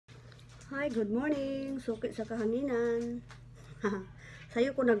Hi, good morning. Sukit sa kahanginan.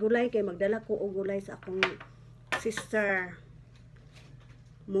 Sayo ko nagulay kay magdala ko og gulay sa akong sister.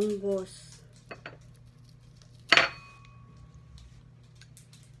 Monggos.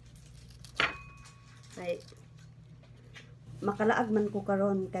 Kay makalaag man ko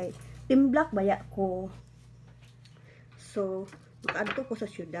karon kay timblak baya ko. So, makaadto ko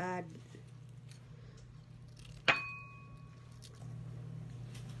sa syudad.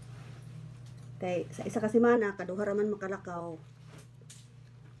 Kay sa isa ka semana kaduha ra man makalakaw.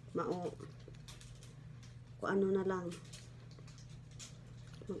 Mao ko ano na lang.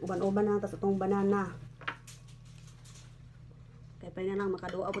 Mag-uban-uban na tas atong banana. Kay pa na lang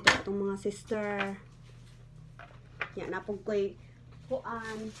makaduha po atong mga sister. Nya napog koy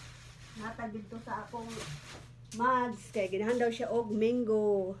kuan. Natag dito sa akong Mads kay ginahan daw siya og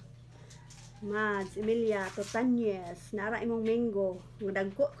mango. Mads, Emilia, Totanyes, nara imong mango.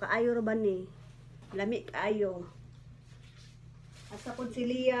 Dagko kaayo ra ba ni? Lami kaayo. Asa pod si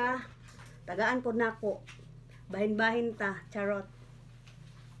Lia, tagaan pod nako. Bahin-bahin ta, charot.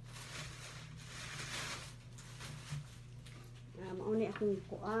 Mao ni akong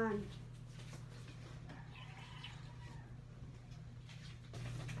kuan.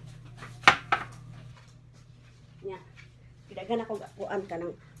 Nya, kidagan ako kuan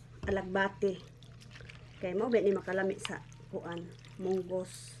kanang alagbati. Kay mao ni makalami sa kuan,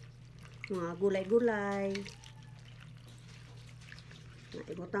 monggos. Mga gulay-gulay.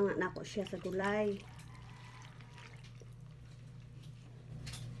 Naibutang nga nako siya sa gulay.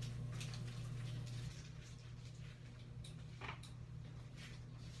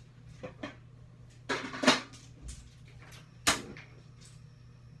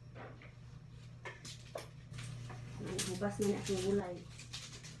 Hubas na niya akong gulay.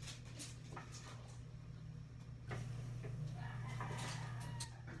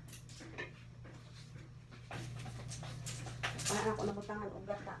 Para ako nabutangan og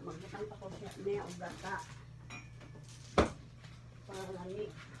gata, magbutang pa ko niya og gata. Para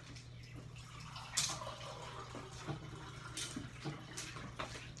lami.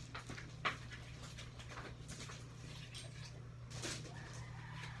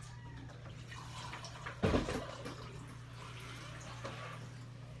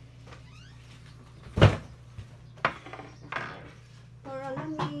 Para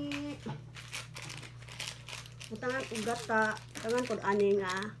lami. Butangan og gata, tangan pod ani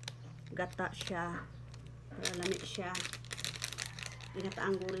nga gata siya. Para lami siya.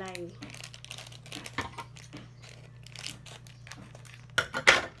 Ginataang gulay.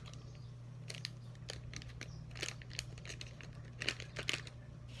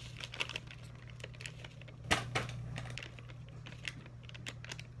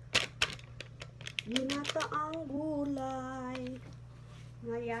 Ginataang gulay.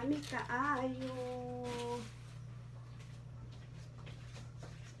 Ngayami kaayo.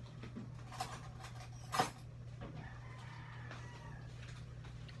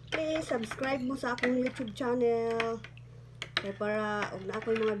 Please subscribe mo sa akong YouTube channel. Kaya para og na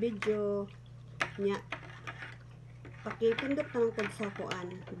akong mga video nya pakipindot na lang pod sa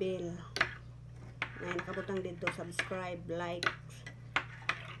kuan bell. Nay nakabutang dito subscribe, like.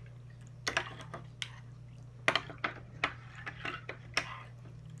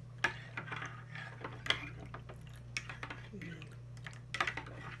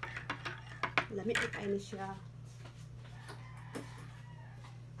 Lamit na kain siya.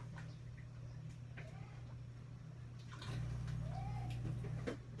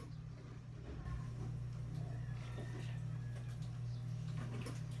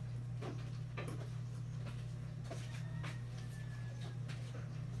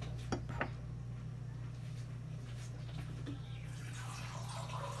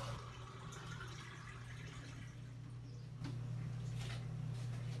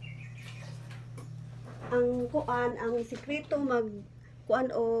 Ang kuan, ang sikreto mag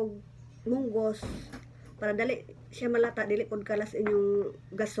kuan og monggos para dali siya malata, dili pod kalas inyong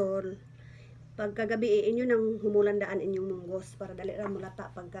gasol. Pagkagabi inyo nang humulandaan inyong monggos para dali ra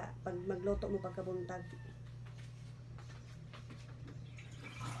malata pag magluto mo pagkabuntag.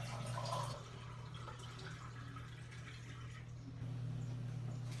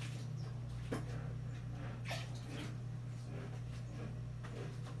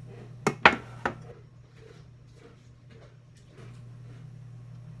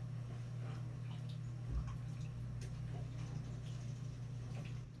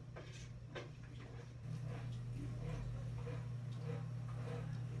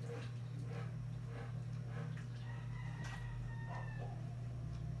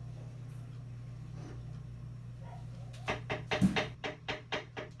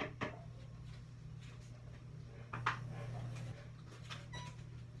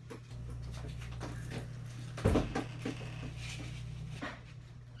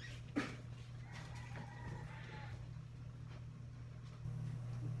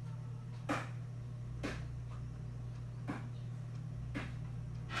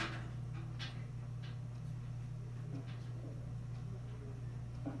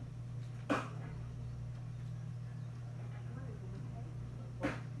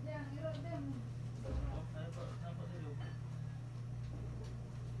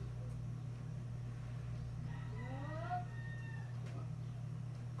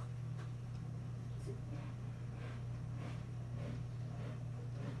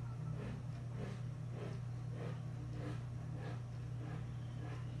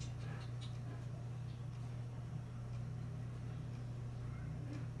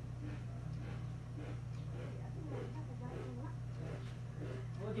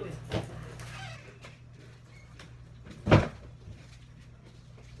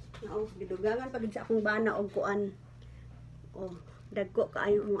 Oo, gidugangan pagid sa akong bana og kuan. Oh, dagko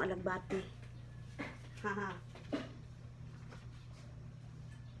kaayo mong alagbati. Haha.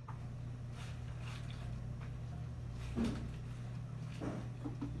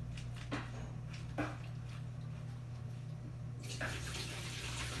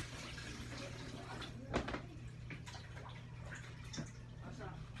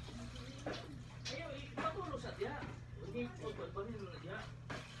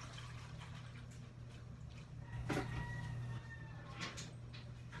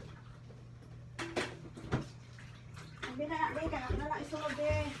 Hindi na, hindi ka na lang isulod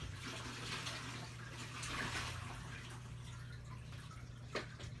eh.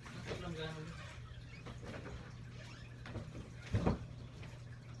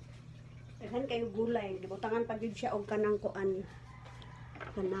 Daghan kayo gulay, gibutangan pa gid siya og kanang kuan,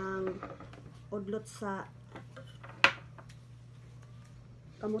 kanang udlot sa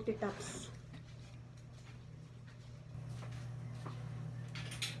kamuti tops.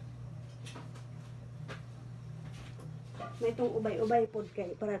 May itong ubay-ubay pod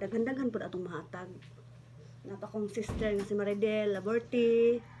kay para daghan-daghan pod atong mahatag. Napa kong sister nga si Maridel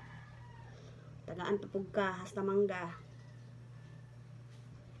Laborti. Tagaan pa pug ka hasta mangga.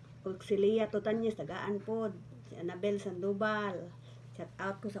 Ug si Leah Tutanyes tagaan pod. Si Annabel Sandoval. Shout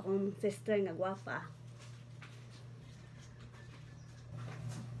out ko sa akong sister nga gwapa.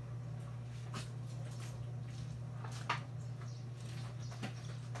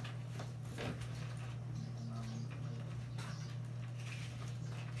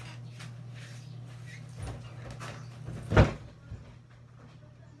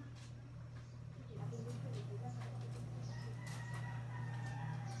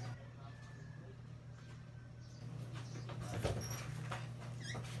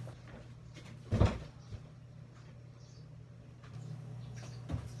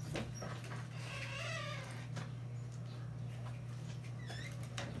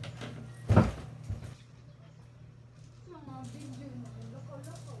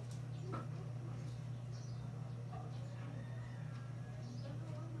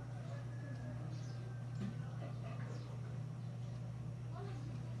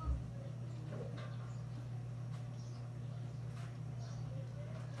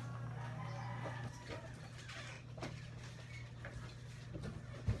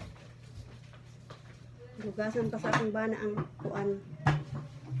 Hugasan pa sa akong bana ang kuan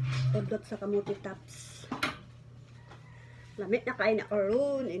udlot sa kamuti tops. Lamit na kain na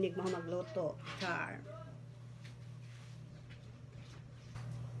karon, inig mo magluto. Char.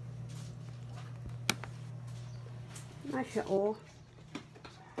 Masya oh.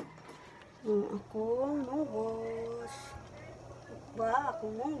 Akong monggos. Ba,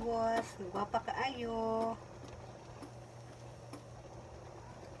 akong monggos. Nagwapa kaayo.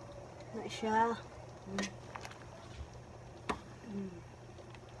 Na siya.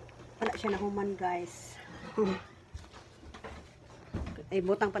 Wala siya nahuman guys. Ay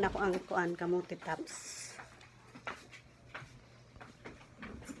butang pa na ko ang kuan kamuti tops.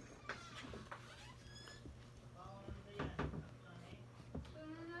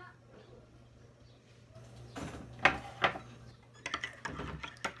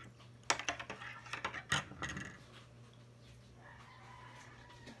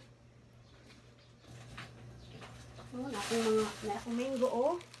 Oh, na akong mango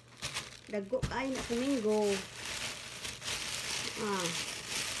oh. Dagko kay na akong mango.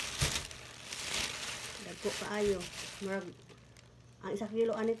 Dagko kaayo. Murag ang 1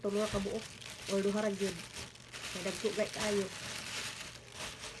 kilo ani to mura ka buok or duha ra gyud. Kay dagko kay kaayo.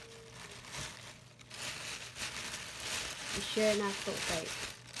 I-share na to kay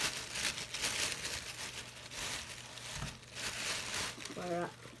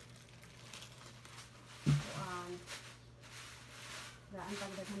para ang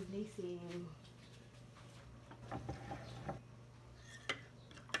pagdagang blazing.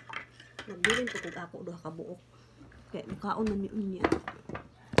 Nagbilin ko kung ako doha kabuok. Kaya kaon man ni unya.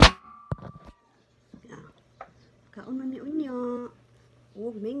 Kaon man ni unya.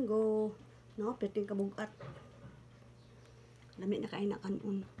 Ug mango. No, peting kabugat. Lamit na kain na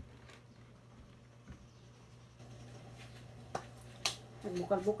kanon.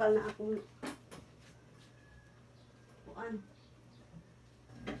 Nagbukal-bukal na akong kuan.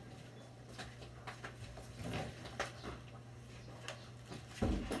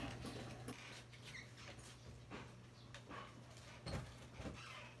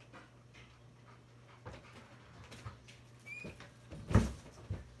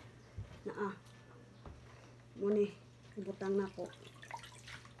 Muni, ibutang na ko.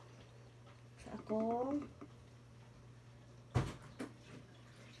 akong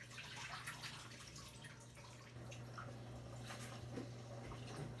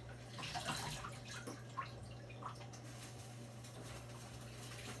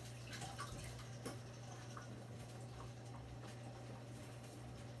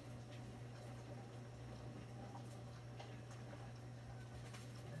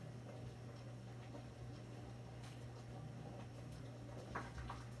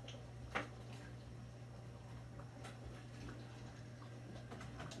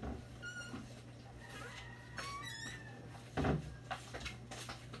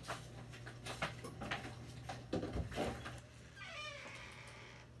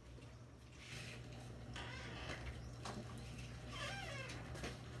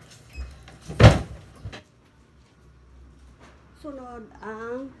sunod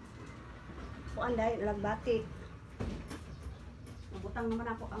ang kuan dahil lagbatik. Nabutang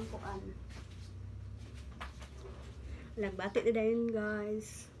naman ako ang kuan. Lagbatik na dayon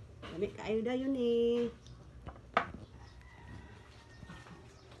guys. Dami kayo dayon eh.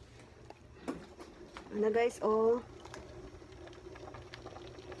 Ano guys oh.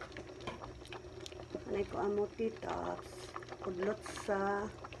 Anay ko ang multi-tops. Kudlot sa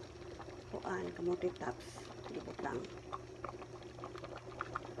kuan multi-tops. Dibutang.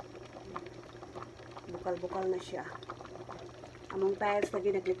 Bukal-bukal na siya. Among tiles lagi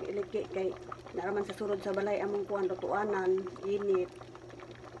nagliki-liki kay naraman sa surod sa balay among kuan lutuanan, init.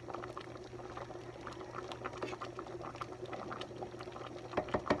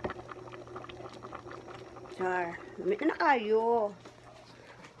 Char, lamig na kayo.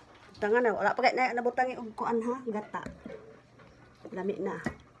 Tangan na, wala pa kay nabutangi og kuan ha, gata. Lamig na.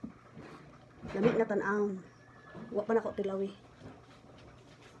 Lamig na tan-aw. Wa pa nako tilawi.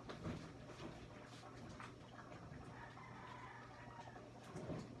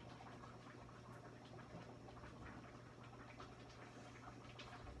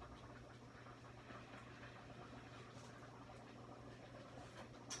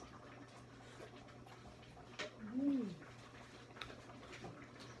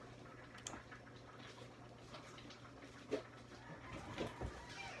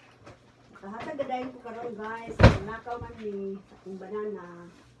 Lahat gadayin ko karon guys. Nakaw man ni akong banana.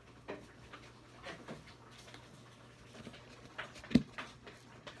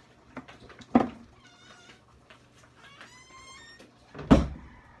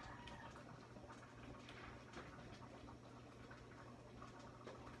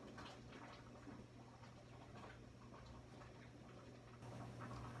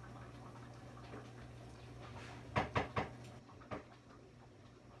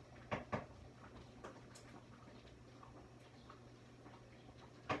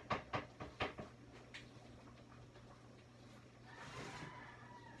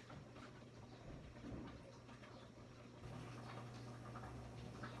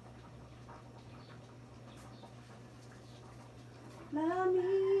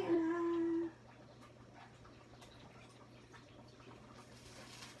 Lami na.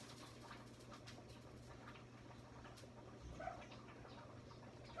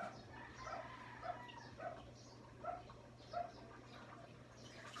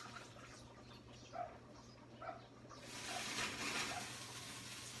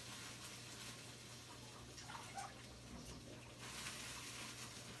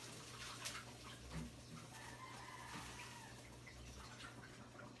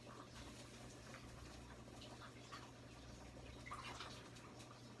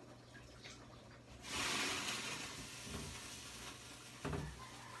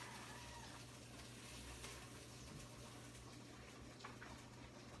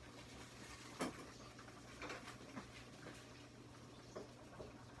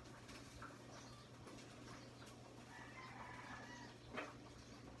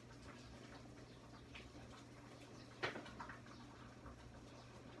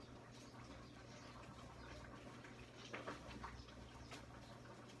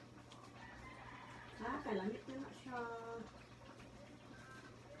 Kalamit na siya.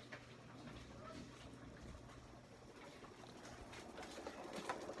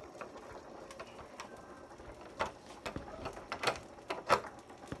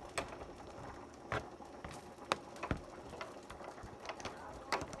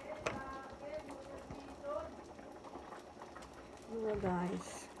 Hello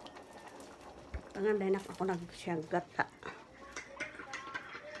guys. Tangan dahil ako nagsiyang gata.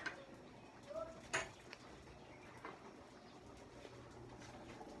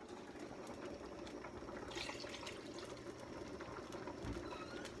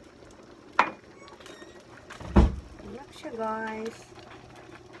 Siya guys.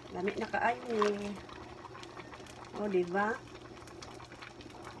 Lamig na kaayo eh. O, diba?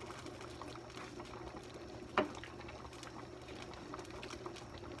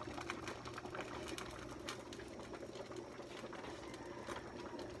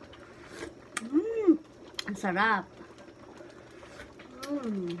 Ang sarap.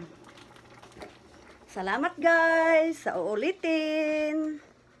 Salamat guys sa uulitin.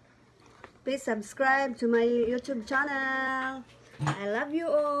 Please subscribe to my YouTube channel. I love you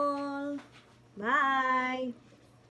all. Bye.